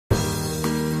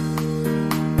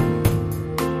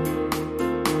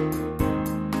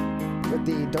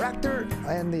actor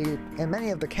and many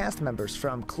of the cast members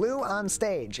from Clue on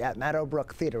stage at Meadow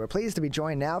Brook Theater. We're pleased to be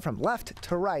joined now from left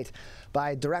to right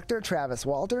by director Travis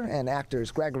Walter and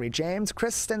actors Gregory James,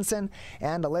 Chris Stinson,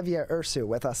 and Olivia Ursu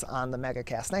with us on the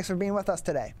MegaCast. Thanks for being with us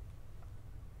today.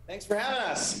 Thanks for having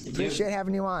us. Appreciate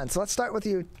having you on. So let's start with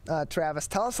you, Travis.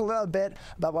 Tell us a little bit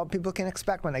about what people can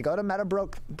expect when they go to Meadow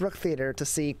Brook Theater to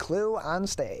see Clue on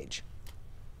stage.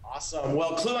 Awesome.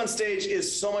 Well, Clue on stage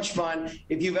is so much fun.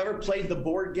 If you've ever played the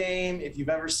board game, if you've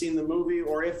ever seen the movie,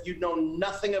 or if you know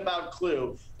nothing about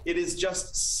Clue, it is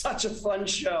just such a fun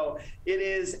show. It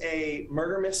is a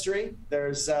murder mystery.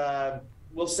 There's,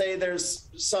 we'll say there's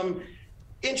some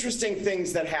interesting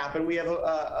things that happen. We have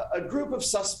a group of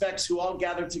suspects who all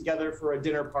gather together for a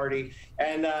dinner party,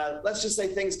 and let's just say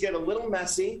things get a little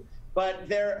messy. But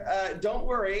don't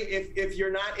worry, if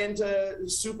you're not into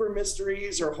super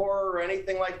mysteries or horror or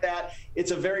anything like that,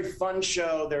 it's a very fun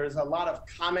show. There's a lot of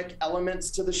comic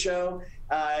elements to the show.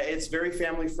 It's very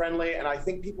family friendly, and I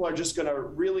think people are just gonna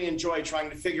really enjoy trying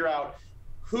to figure out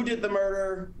who did the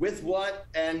murder, with what,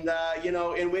 and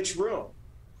in which room.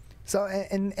 So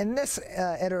in this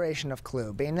iteration of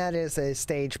Clue, being that it is a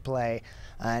stage play,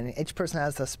 and each person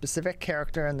has a specific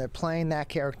character, and they're playing that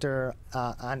character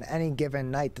on any given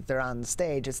night that they're on the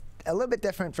stage, it's a little bit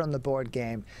different from the board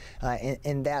game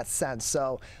in that sense.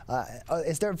 So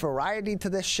is there variety to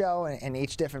this show and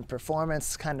each different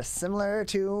performance kind of similar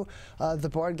to the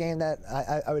board game that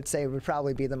I would say would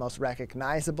probably be the most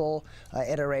recognizable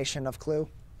iteration of Clue?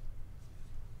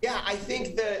 Yeah, I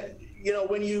think that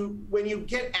when you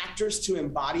get actors to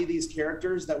embody these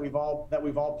characters that we've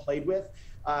all played with,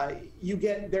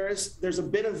 there's a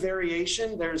bit of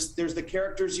variation. There's the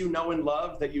characters you know and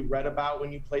love that you read about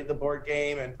when you played the board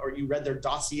game or you read their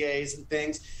dossiers and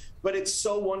things. But it's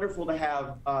so wonderful to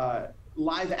have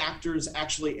live actors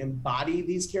actually embody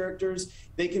these characters.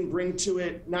 They can bring to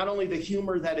it not only the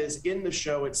humor that is in the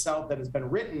show itself that has been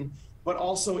written, but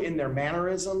also in their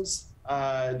mannerisms,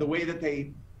 the way that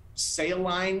they say a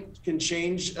line can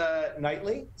change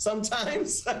nightly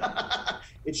sometimes.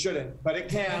 It shouldn't, but it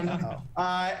can.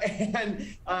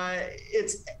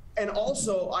 And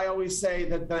also I always say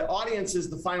that the audience is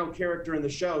the final character in the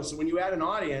show. So when you add an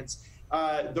audience,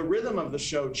 the rhythm of the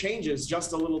show changes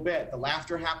just a little bit. The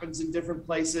laughter happens in different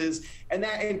places, and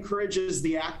that encourages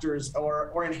the actors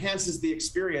or enhances the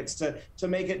experience to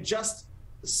make it just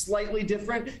slightly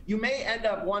different. You may end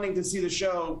up wanting to see the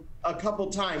show a couple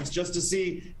times just to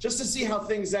see how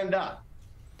things end up.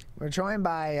 We're joined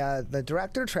by the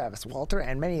director, Travis Walter,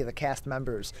 and many of the cast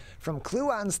members from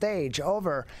Clue on Stage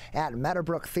over at Meadow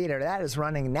Brook Theater. That is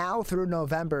running now through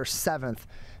November 7th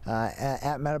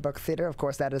at Meadow Brook Theater. Of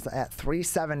course, that is at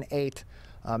 378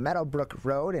 Meadowbrook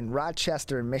Road in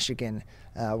Rochester, Michigan,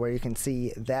 where you can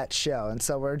see that show. And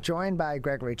so we're joined by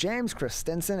Gregory James, Chris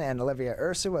Stinson, and Olivia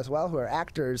Ursu as well, who are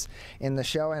actors in the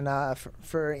show. And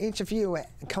for each of you,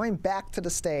 coming back to the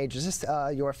stage, is this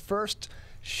your first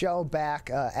show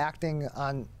back acting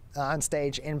on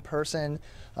stage in person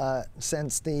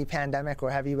since the pandemic, or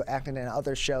have you acted in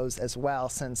other shows as well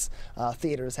since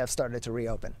theaters have started to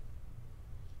reopen?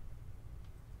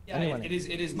 Yeah, it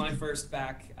is my first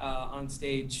back on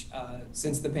stage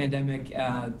since the pandemic.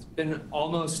 It's been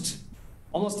almost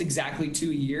exactly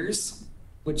 2 years,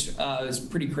 which is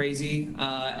pretty crazy.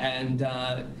 And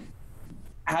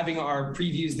having our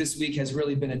previews this week has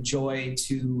really been a joy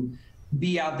to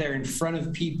be out there in front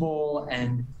of people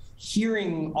and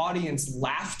hearing audience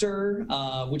laughter,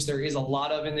 which there is a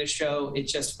lot of in this show. It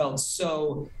just felt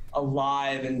so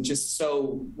alive and just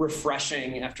so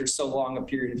refreshing after so long a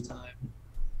period of time.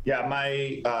 Yeah,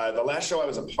 the last show I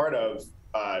was a part of,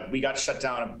 we got shut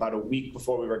down about a week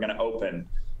before we were going to open.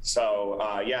 So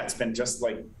yeah, it's been just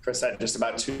like Chris said, just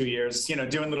about 2 years.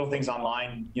 Doing little things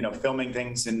online, filming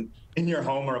things in your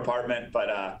home or apartment.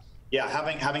 But yeah,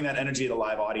 having that energy of the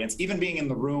live audience, even being in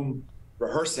the room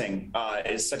rehearsing,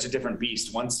 is such a different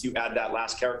beast. Once you add that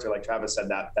last character, like Travis said,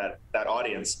 that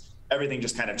audience, everything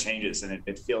just kind of changes, and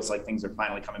it feels like things are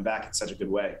finally coming back in such a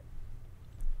good way.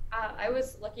 I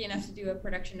was lucky enough to do a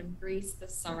production of Grease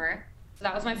this summer. So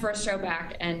that was my first show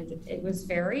back, and it was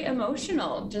very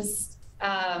emotional. Just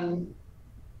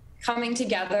coming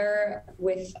together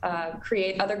with other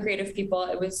creative people.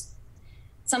 It was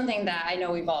something that I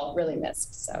know we've all really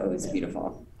missed. So it was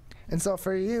beautiful. And so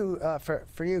for you,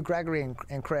 Gregory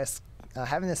and Chris,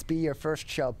 having this be your first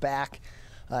show back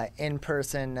in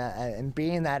person, and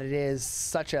being that it is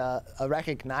such a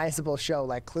recognizable show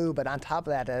like Clue, but on top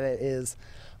of that, it is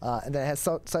that has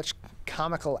such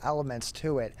comical elements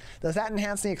to it. Does that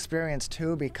enhance the experience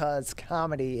too? Because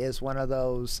comedy is one of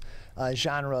those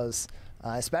genres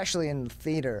especially in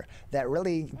theater, that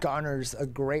really garners a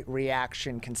great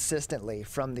reaction consistently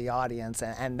from the audience.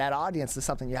 And that audience is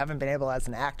something you haven't been able as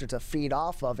an actor to feed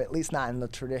off of, at least not in the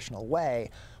traditional way,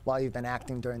 while you've been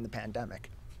acting during the pandemic.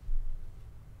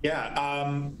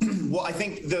 Yeah, well, I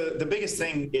think the biggest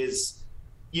thing is,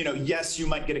 you know, yes, you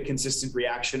might get a consistent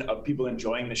reaction of people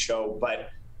enjoying the show, but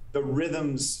the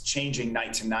rhythms changing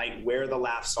night to night, where the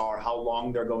laughs are, how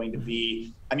long they're going to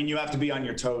be. I mean, you have to be on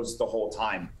your toes the whole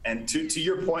time. And to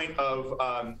your point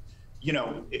of, you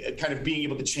know, kind of being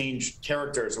able to change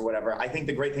characters or whatever, I think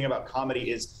the great thing about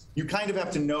comedy is you kind of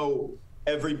have to know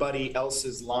everybody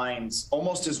else's lines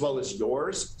almost as well as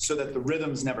yours, so that the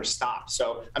rhythms never stop.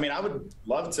 So, I mean, I would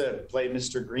love to play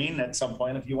Mr. Green at some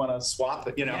point if you want to swap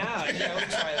it, you know. Yeah, we'll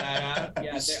try that out.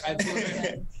 Yeah,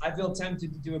 I feel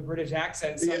tempted to do a British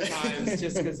accent sometimes,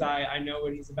 just because I know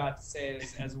what he's about to say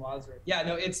as Wadsworth. Yeah,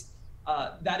 no, it's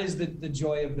that is the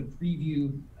joy of the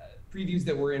previews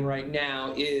that we're in right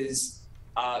now, is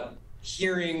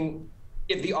hearing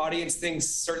if the audience thinks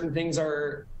certain things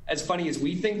are as funny as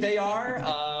we think they are,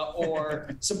 or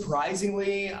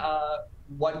surprisingly,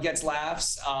 what gets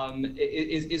laughs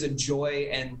is a joy,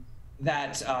 and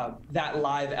that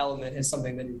live element is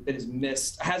something that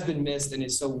has been missed, and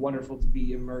is so wonderful to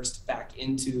be immersed back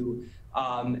into.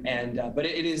 But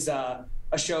it is a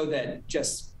show that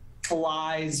just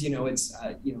flies. You know, it's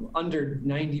under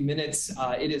 90 minutes.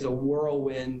 It is a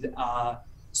whirlwind.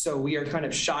 So we are kind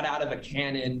of shot out of a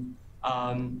cannon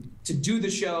to do the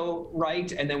show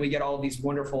right, and then we get all of this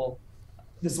wonderful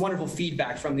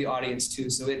feedback from the audience too.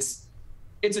 So it's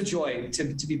a joy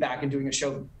to be back and doing a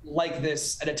show like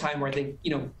this at a time where I think, you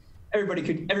know, everybody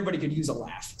could use a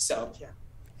laugh. So yeah.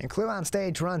 And Clue on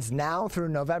Stage runs now through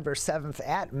November 7th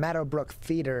at Meadow Brook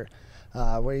Theater,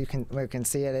 where you can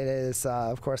see it. It is,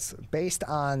 of course, based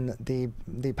on the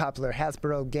popular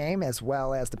Hasbro game, as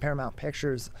well as the Paramount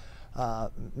Pictures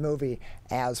movie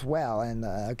as well. And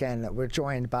again, we're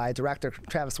joined by director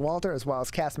Travis Walter, as well as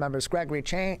cast members Gregory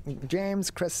James,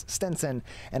 Chris Stinson,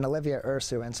 and Olivia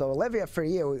Ursu. And so, Olivia, for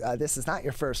you, this is not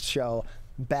your first show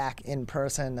back in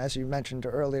person. As you mentioned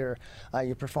earlier,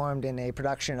 you performed in a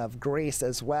production of Grease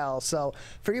as well. So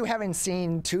for you, having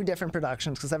seen two different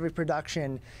productions, because every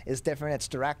production is different, it's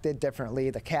directed differently,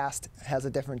 the cast has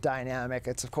a different dynamic,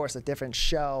 it's of course a different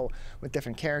show with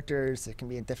different characters, it can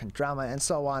be a different drama, and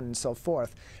so on and so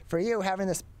forth. For you, having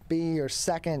this be your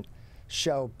second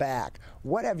show back,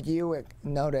 what have you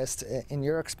noticed in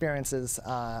your experiences,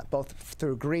 both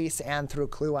through Grease and through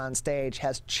Clue on Stage,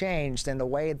 has changed in the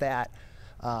way that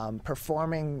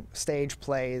performing stage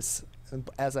plays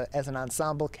as an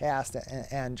ensemble cast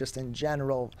and just in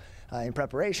general in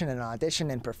preparation and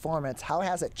audition and performance? How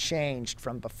has it changed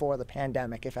from before the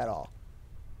pandemic, if at all?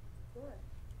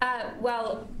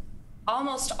 Well,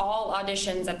 almost all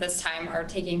auditions at this time are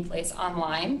taking place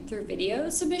online through video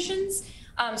submissions.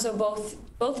 So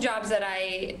both jobs that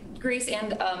Grease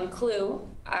and Clue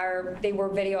they were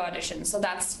video auditions. So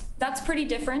that's pretty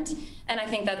different, and I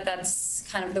think that's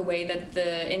kind of the way that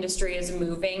the industry is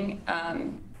moving.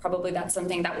 Probably that's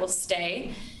something that will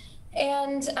stay.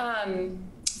 And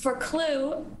for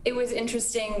Clue, it was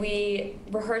interesting. We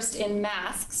rehearsed in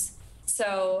masks.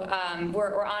 So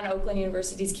we're on Oakland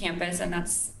University's campus, and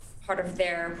that's part of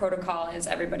their protocol, is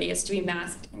everybody is to be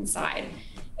masked inside.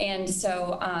 And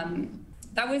so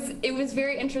it was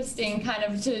very interesting, kind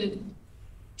of to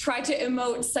try to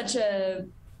emote such a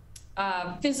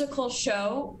physical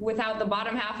show without the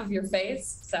bottom half of your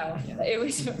face. So it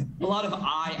was a lot of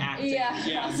eye acting. Yeah.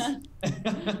 Yes.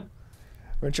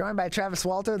 We're joined by Travis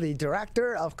Walter, the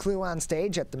director of Clue on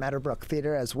Stage at the Meadow Brook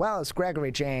Theater, as well as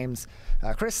Gregory James,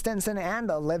 Chris Stinson, and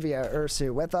Olivia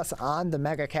Ursu with us on the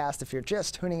MegaCast. If you're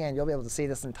just tuning in, you'll be able to see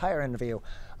this entire interview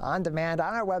on demand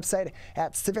on our website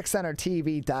at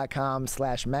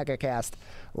civiccentertv.com/megacast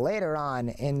later on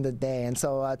in the day. And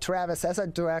so, Travis, as a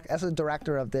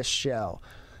director of this show,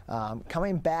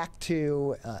 coming back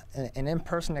to an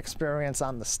in-person experience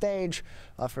on the stage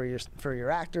for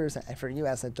your actors and for you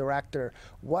as a director,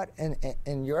 what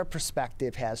in your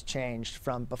perspective has changed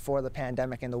from before the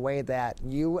pandemic in the way that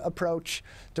you approach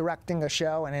directing a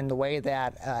show and in the way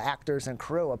that actors and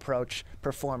crew approach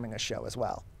performing a show as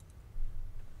well?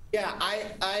 Yeah,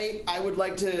 I would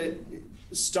like to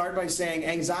start by saying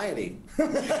anxiety. The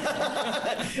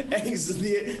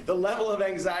level of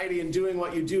anxiety in doing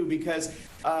what you do, because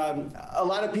a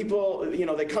lot of people, you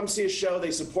know, they come see a show,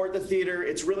 they support the theater,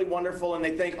 it's really wonderful, and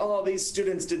they think, oh, these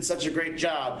students did such a great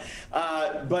job.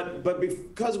 But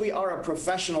because we are a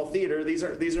professional theater, these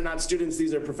are not students,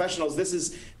 these are professionals. This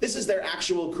is their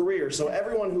actual career. So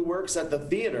everyone who works at the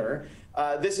theater,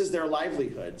 this is their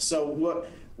livelihood. So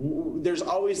there's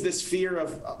always this fear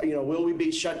of, will we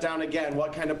be shut down again?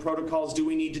 What kind of protocols do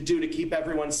we need to do to keep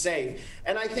everyone safe?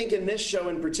 And I think in this show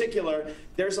in particular,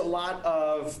 there's a lot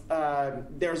of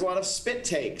spit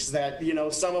takes that,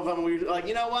 some of them we're like,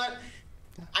 you know what?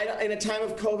 In a time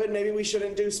of COVID, maybe we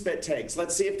shouldn't do spit takes.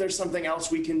 Let's see if there's something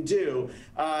else we can do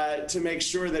to make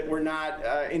sure that we're not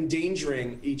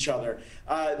endangering each other.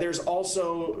 There's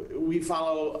also, we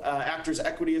follow Actors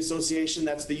Equity Association,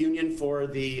 that's the union for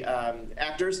the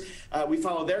actors. We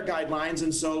follow their guidelines,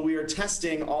 and so we are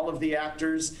testing all of the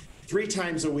actors 3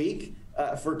 times a week.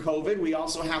 For COVID. We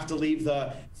also have to leave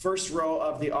the first row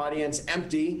of the audience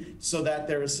empty so that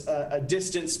there's a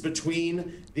distance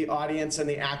between the audience and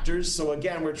the actors. So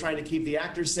again, we're trying to keep the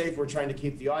actors safe. We're trying to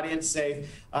keep the audience safe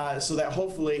so that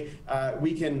hopefully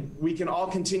we can all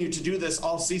continue to do this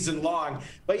all season long.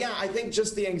 But yeah, I think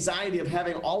just the anxiety of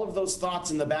having all of those thoughts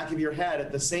in the back of your head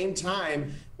at the same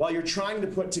time while you're trying to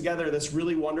put together this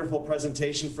really wonderful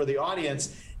presentation for the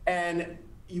audience, and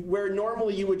where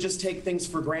normally you would just take things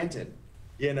for granted.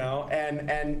 And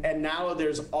now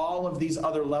there's all of these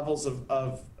other levels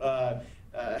of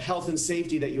health and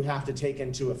safety that you have to take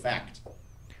into effect.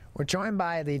 We're joined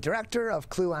by the director of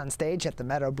Clue on Stage at the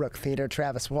Meadowbrook Theater,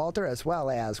 Travis Walter, as well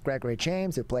as Gregory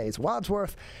James, who plays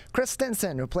Wadsworth, Chris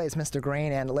Stinson, who plays Mr.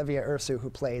 Green, and Olivia Ursu,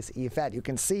 who plays Yvette. You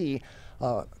can see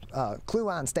Clue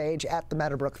on Stage at the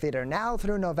Meadowbrook Theater now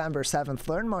through November 7th.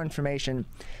 Learn more information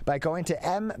by going to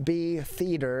MB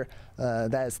Theater,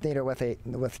 that is theater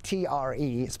with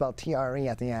T-R-E, spelled T-R-E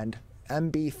at the end,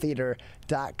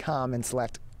 mbtheater.com, and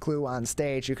select Clue on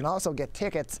Stage. You can also get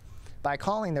tickets by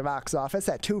calling the box office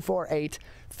at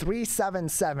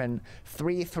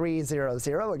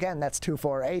 248-377-3300. Again, that's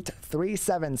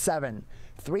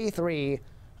 248-377-3300.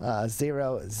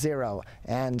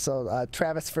 And so,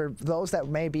 Travis, for those that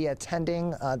may be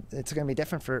attending, it's going to be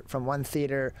different from one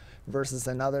theater versus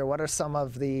another. What are some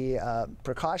of the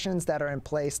precautions that are in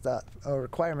place, or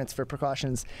requirements for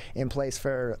precautions in place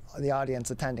for the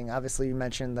audience attending? Obviously, you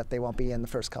mentioned that they won't be in the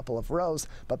first couple of rows,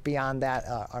 but beyond that,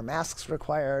 are masks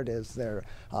required? Is there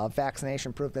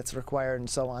vaccination proof that's required, and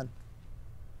so on?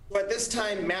 So at this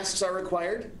time, masks are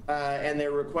required, and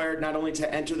they're required not only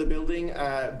to enter the building,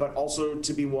 but also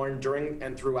to be worn during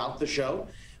and throughout the show.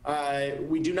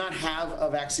 We do not have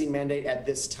a vaccine mandate at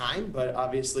this time, but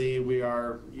obviously we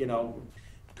are,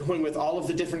 going with all of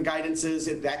the different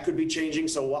guidances. That could be changing,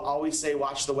 so we'll always say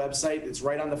watch the website. It's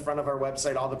right on the front of our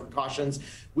website, all the precautions.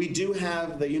 We do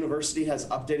have, the university has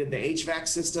updated the HVAC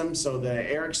system, so the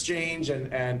air exchange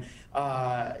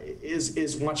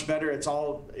is much better. It's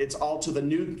all to the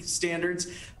new standards.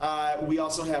 We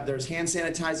also have, there's hand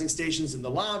sanitizing stations in the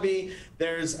lobby.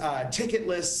 There's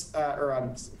ticketless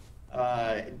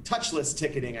touchless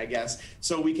ticketing, I guess.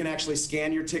 So we can actually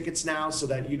scan your tickets now so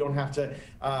that you don't have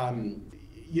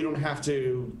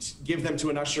to give them to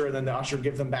an usher and then the usher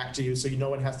give them back to you, so no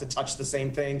one has to touch the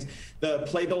same things. The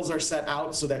playbills are set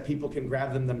out so that people can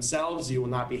grab them themselves. You will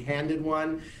not be handed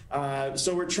one.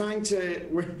 So we're trying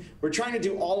to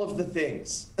do all of the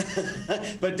things,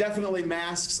 but definitely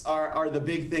masks are the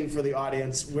big thing for the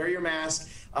audience. Wear your mask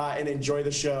and enjoy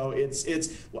the show.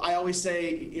 I always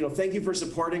say, thank you for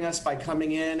supporting us by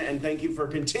coming in, and thank you for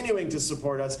continuing to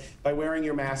support us by wearing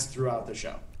your mask throughout the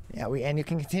show. Yeah, and you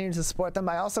can continue to support them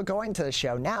by also going to the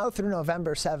show now through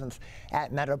November 7th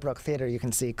at Meadowbrook Theater. You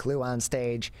can see Clue on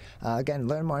Stage. Again,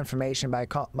 learn more information by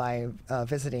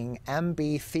visiting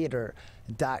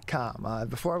mbtheater.com.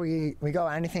 Before we go,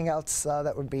 anything else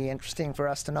that would be interesting for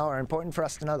us to know or important for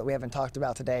us to know that we haven't talked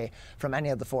about today from any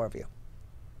of the 4 of you?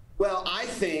 Well, I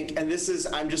think, and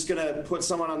I'm just going to put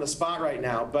someone on the spot right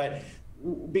now, but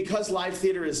because live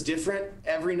theater is different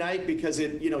every night, because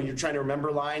you're trying to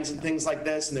remember lines and things like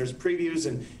this, and there's previews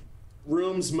and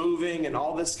rooms moving and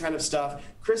all this kind of stuff.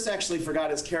 Chris actually forgot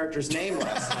his character's name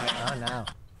last night. Oh, no.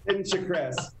 Didn't you,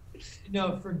 Chris?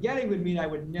 No, forgetting would mean I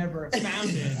would never have found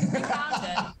it. You found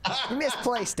it. You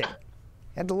misplaced it.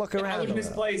 Had to look around. I would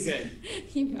misplace it.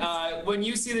 When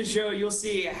you see the show, you'll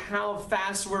see how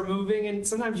fast we're moving, and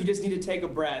sometimes you just need to take a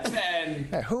breath. And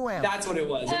who am I? That's what it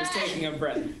was. It was taking a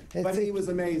breath. But he was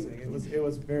amazing. It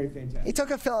was very fantastic. He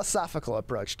took a philosophical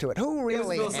approach to it. Who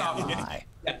really am I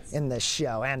in this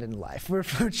show and in life? We're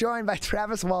joined by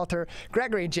Travis Walter,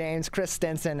 Gregory James, Chris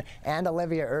Stinson, and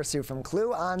Olivia Ursu from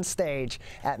Clue on Stage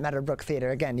at Meadowbrook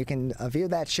Theater. Again, you can view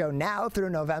that show now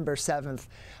through November 7th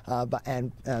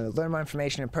and learn more information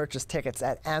and purchase tickets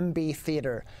at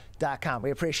mbtheater.com.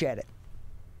 We appreciate it.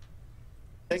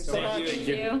 Thanks so much. Thank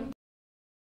you.